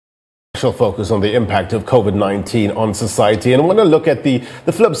Special focus on the impact of COVID-19 on society, and I want to look at the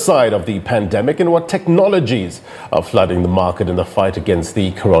flip side of the pandemic and what technologies are flooding the market in the fight against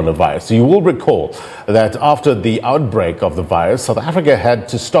the coronavirus. So you will recall that after the outbreak of the virus, South Africa had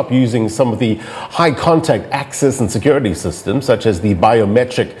to stop using some of the high contact access and security systems such as the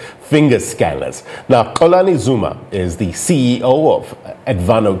biometric finger scanners. Now, Xolani Zuma is the CEO of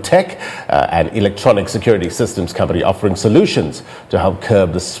Advan-no-tech, an electronic security systems company offering solutions to help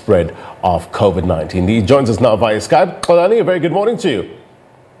curb the spread of COVID-19. He joins us now via Skype. Xolani, a very good morning to you.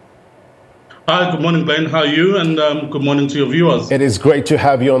 Hi, good morning, Ben. How are you? And good morning to your viewers. It is great to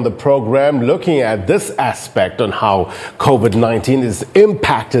have you on the program looking at this aspect on how COVID-19 has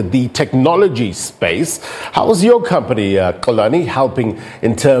impacted the technology space. How is your company, Xolani, helping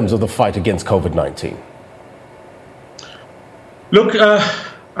in terms of the fight against COVID-19? Look,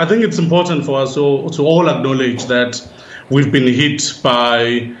 I think it's important for us to all acknowledge that we've been hit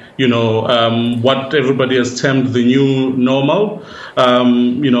by, what everybody has termed the new normal.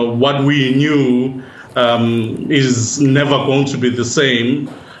 What we knew is never going to be the same.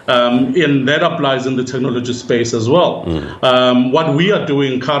 And that applies in the technology space as well. What we are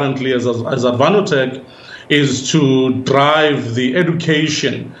doing currently as Advan-no-tech is to drive the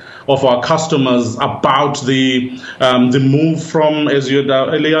education of our customers about the move from, as you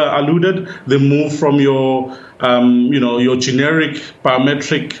earlier alluded, the move from your generic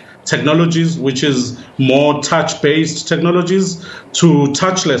biometric technologies, which is more touch-based technologies, to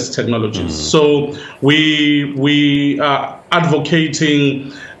touchless technologies. So we are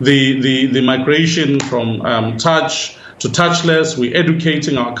advocating the migration from touch to touchless. We're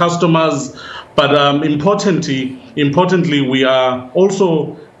educating our customers, but importantly, we are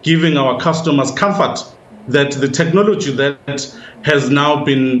also giving our customers comfort that the technology that has now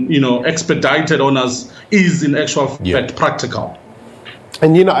been, expedited on us is in actual fact practical.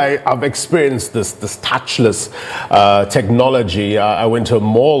 And I've experienced this touchless technology. I went to a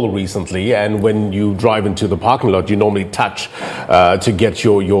mall recently, and when you drive into the parking lot, you normally touch to get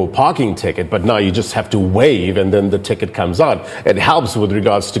your parking ticket. But now you just have to wave, and then the ticket comes out. It helps with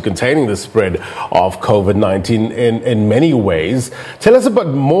regards to containing the spread of COVID-19 in many ways. Tell us a bit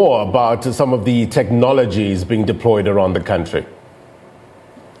more about some of the technologies being deployed around the country.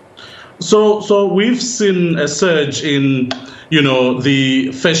 So we've seen a surge in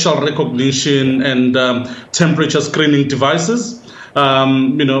the facial recognition and temperature screening devices.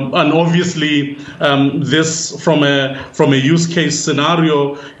 And obviously this from a use case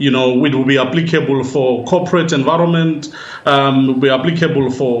scenario, it will be applicable for corporate environment, will be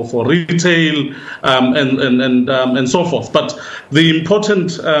applicable for retail, and so forth. But the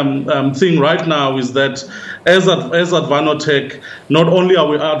important thing right now is that as Advan-no-tech, not only are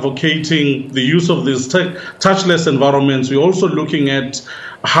we advocating the use of these touchless environments, we're also looking at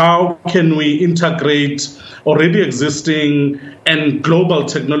how can we integrate already existing and global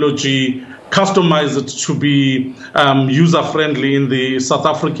technology, customize it to be user-friendly in the South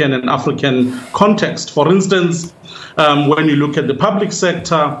African and African context. For instance, when you look at the public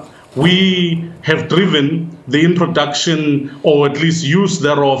sector, we have driven the introduction, or at least use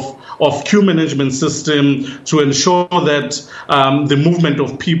thereof, of queue management system to ensure that the movement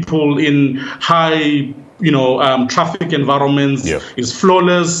of people in high traffic environments is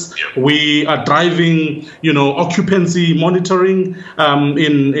flawless. We are driving, occupancy monitoring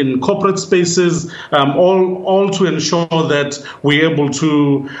in corporate spaces, all to ensure that we're able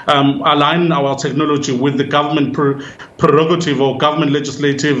to align our technology with the government prerogative or government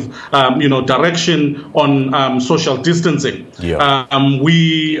legislative, direction on social distancing.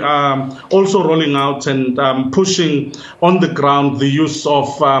 We are also rolling out and pushing on the ground the use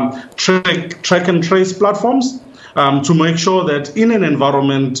of track and trace platforms to make sure that in an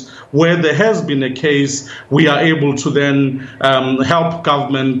environment where there has been a case, we are able to then help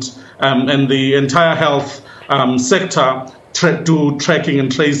government and the entire health sector do tracking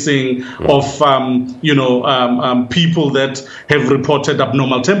and tracing of people that have reported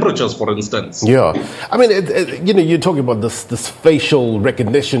abnormal temperatures, for instance. I mean, you're talking about this facial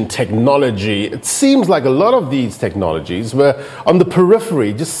recognition technology. It seems like a lot of these technologies were on the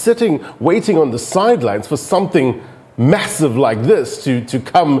periphery, just sitting, waiting on the sidelines for something massive like this to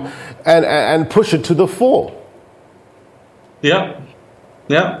come and push it to the fore.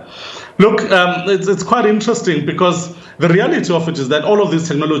 Look, it's quite interesting because the reality of it is that all of these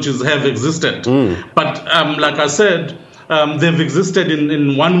technologies have existed. But like I said, they've existed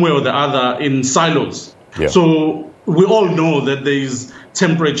in one way or the other in silos. So we all know that there is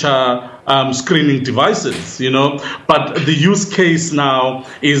temperature screening devices, but the use case now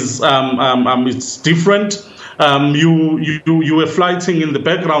is it's different. You were flighting in the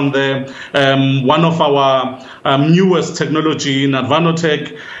background there. One of our newest technology in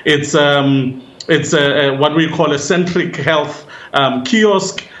Advan-no-tech. It's what we call a centric health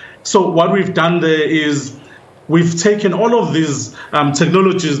kiosk. So what we've done there is we've taken all of these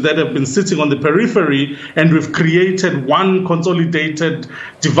technologies that have been sitting on the periphery, and we've created one consolidated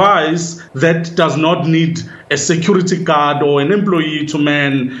device that does not need a security guard or an employee to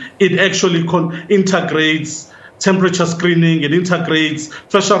man. It actually integrates temperature screening, it integrates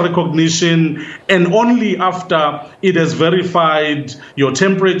facial recognition, and only after it has verified your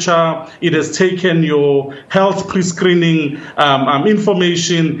temperature, it has taken your health pre-screening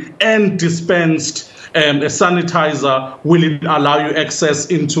information and dispensed a sanitizer, will it allow you access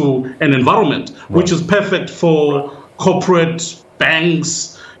into an environment, which is perfect for corporate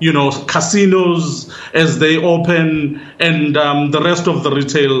banks, casinos as they open, and the rest of the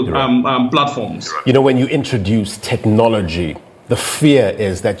retail platforms. When you introduce technology, the fear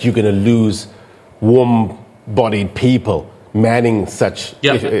is that you're going to lose warm-bodied people manning such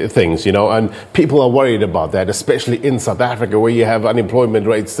things, and people are worried about that, especially in South Africa, where you have unemployment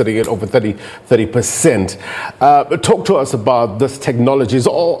rates sitting at over 30%. Talk to us about this technology.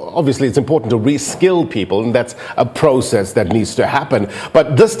 Obviously, it's important to reskill people, and that's a process that needs to happen.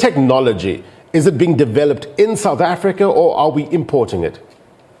 But this technology, is it being developed in South Africa, or are we importing it?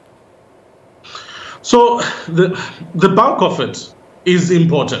 So the bulk of it is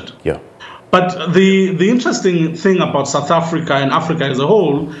imported. Yeah. But the interesting thing about South Africa and Africa as a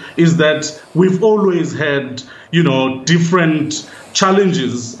whole is that we've always had, different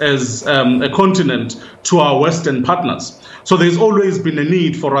challenges as a continent to our Western partners. So there's always been a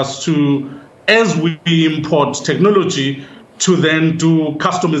need for us to, as we import technology, to then do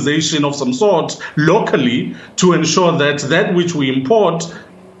customization of some sort locally to ensure that which we import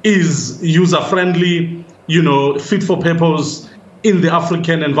is user-friendly, fit for purpose, in the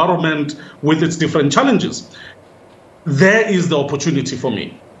African environment with its different challenges. There is the opportunity for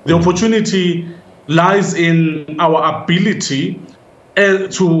me. The opportunity lies in our ability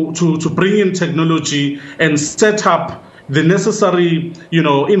to bring in technology and set up the necessary,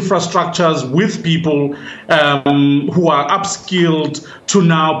 infrastructures with people who are upskilled to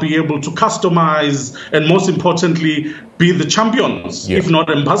now be able to customize and, most importantly, be the champions, if not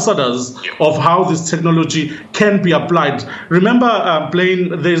ambassadors, of how this technology can be applied. Remember,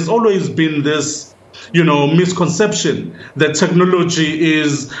 Blaine, there's always been this, misconception that technology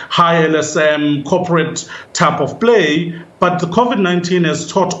is high LSM, corporate type of play, but the COVID-19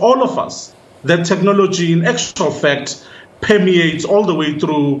 has taught all of us that technology, in actual fact, permeates all the way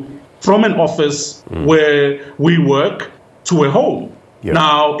through from an office where we work to a home. Yeah.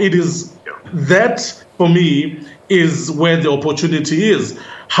 Now, it is that, for me, is where the opportunity is.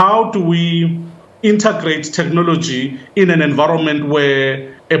 How do we integrate technology in an environment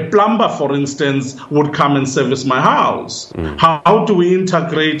where a plumber, for instance, would come and service my house? How do we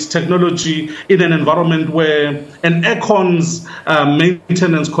integrate technology in an environment where an aircon's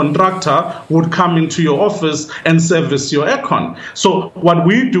maintenance contractor would come into your office and service your aircon? So what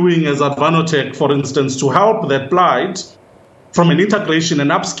we're doing as Advan-no-tech, for instance, to help that plight, from an integration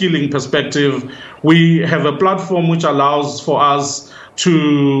and upskilling perspective, we have a platform which allows for us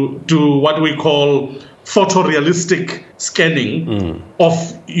to do what we call photorealistic scanning of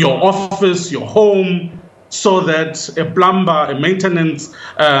your office, your home, so that a plumber, a maintenance,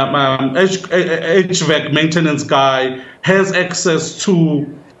 HVAC maintenance guy has access to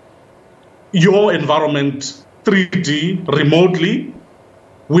your environment 3D remotely,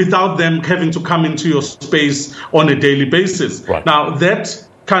 without them having to come into your space on a daily basis. Right. Now, that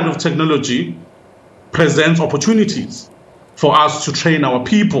kind of technology presents opportunities for us to train our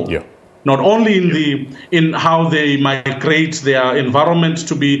people. Yeah. Not only in how they migrate their environment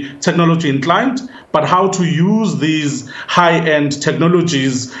to be technology inclined, but how to use these high-end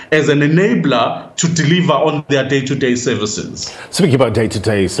technologies as an enabler to deliver on their day-to-day services. Speaking about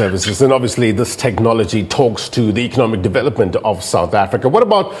day-to-day services, and obviously this technology talks to the economic development of South Africa. What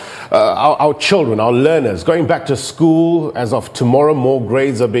about our children, our learners, going back to school as of tomorrow? More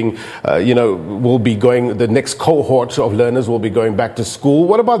grades are being, will be going, the next cohort of learners will be going back to school.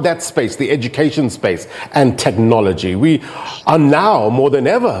 What about that space, the education space and technology? We are now, more than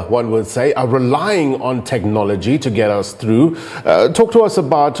ever, one would say, are relying on technology to get us through. Talk to us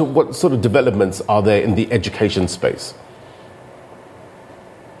about what sort of developments are there in the education space.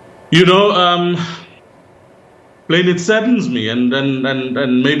 Blaine, it saddens me, and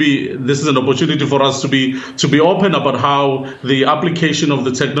maybe this is an opportunity for us to be open about how the application of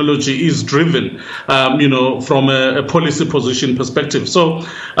the technology is driven, from a policy position perspective. So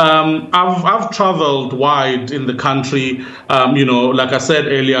I've traveled wide in the country. Like I said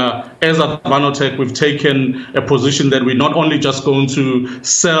earlier, as Advan-no-tech, we've taken a position that we're not only just going to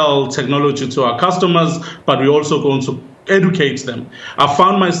sell technology to our customers, but we're also going to educate them. I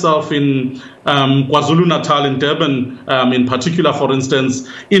found myself in KwaZulu-Natal, in Durban, in particular, for instance,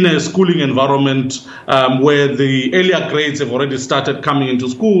 in a schooling environment where the earlier grades have already started coming into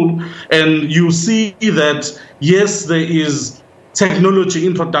school, and you see that, yes, there is technology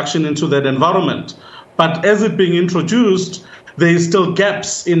introduction into that environment, but as it being introduced, there is still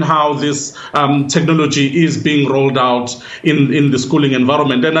gaps in how this technology is being rolled out in the schooling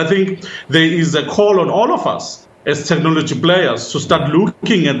environment. And I think there is a call on all of us as technology players to start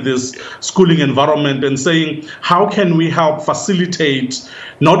looking at this schooling environment and saying, how can we help facilitate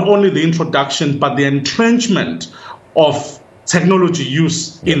not only the introduction, but the entrenchment of technology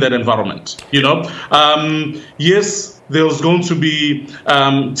use in that environment? Yes, there's going to be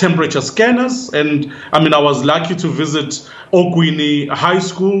temperature scanners. And I was lucky to visit Ogwini High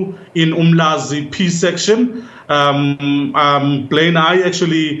School in Umlazi P section. Blaine, I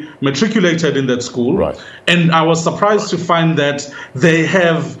actually matriculated in that school. Right. And I was surprised to find that they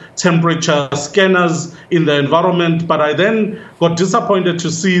have temperature scanners in the environment. But I then got disappointed to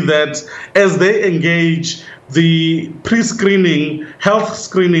see that as they engage, the pre-screening, health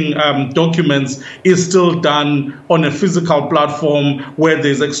screening documents is still done on a physical platform where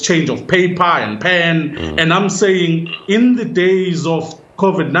there's exchange of paper and pen. And I'm saying, in the days of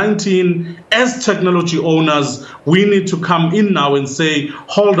COVID-19, as technology owners, we need to come in now and say,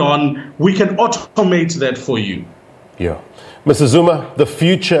 hold on, we can automate that for you. Yeah. Mr. Zuma, the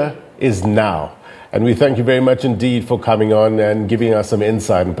future is now. And we thank you very much indeed for coming on and giving us some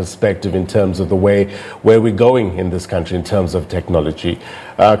insight and perspective in terms of the way where we're going in this country in terms of technology.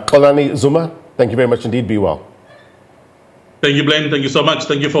 Xolani Zuma, thank you very much indeed. Be well. Thank you, Blaine. Thank you so much.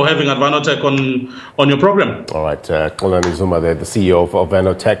 Thank you for having Advan-no-tech on your program. All right. Xolani Zuma, the CEO of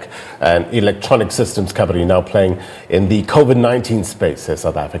Advan-no-tech, an electronic systems company now playing in the COVID-19 space as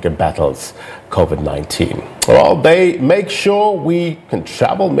South Africa battles COVID-19. Well, they make sure we can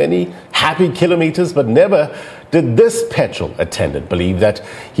travel many happy kilometers, but never did this petrol attendant believe that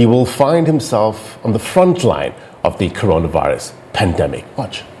he will find himself on the front line of the coronavirus pandemic.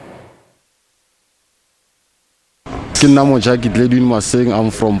 Watch. I'm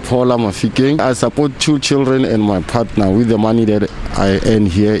from Paula Mafikeng. I support 2 children and my partner with the money that I earn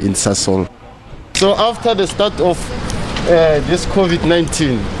here in Sasol. So after the start of this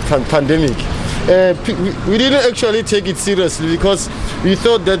COVID-19 pandemic, we didn't actually take it seriously because we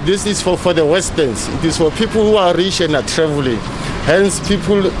thought that this is for the Westerns. It is for people who are rich and are traveling. Hence,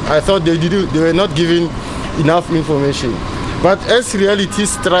 I thought they were not giving enough information. But as reality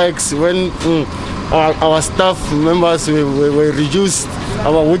strikes, when our staff members were reduced,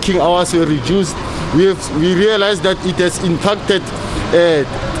 our working hours were reduced, we realized that it has impacted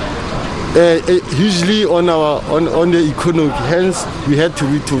hugely on the economy. Hence, we had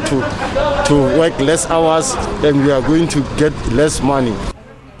to work less hours, and we are going to get less money.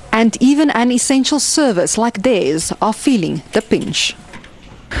 And even an essential service like theirs are feeling the pinch.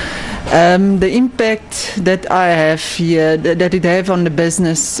 The impact that I have here, that it have on the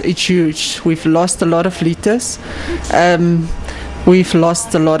business, it's huge. We've lost a lot of liters. We've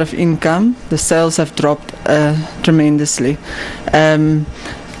lost a lot of income. The sales have dropped tremendously.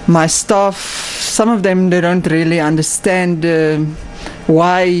 My staff, some of them, they don't really understand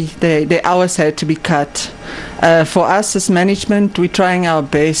why the hours had to be cut. For us as management, we're trying our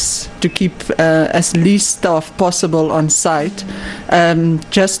best to keep as least staff possible on site,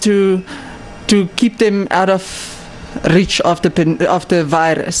 just to keep them out of reach of the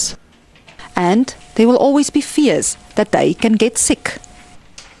virus. And there will always be fears that they can get sick.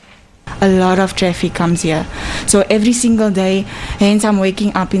 A lot of traffic comes here. So every single day, hence I'm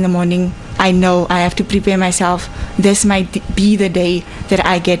waking up in the morning, I know I have to prepare myself. This might be the day that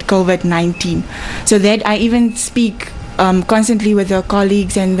I get COVID-19. So that I even speak constantly with the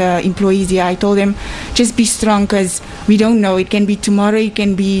colleagues and the employees here. I told them, just be strong because we don't know. It can be tomorrow, it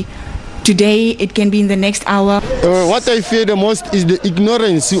can be today, it can be in the next hour. What I fear the most is the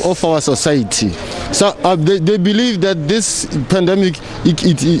ignorance of our society. So they believe that this pandemic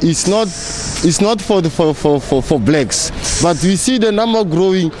is not for blacks, but we see the number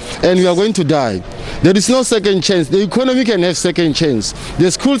growing and we are going to die. There is no second chance. The economy can have second chance.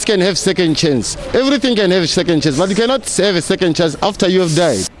 The schools can have second chance. Everything can have second chance, but you cannot have a second chance after you have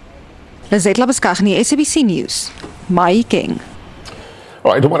died. Lizette Labuschagne, SABC News, Mahikeng.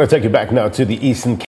 All right, I want to take you back now to the Eastern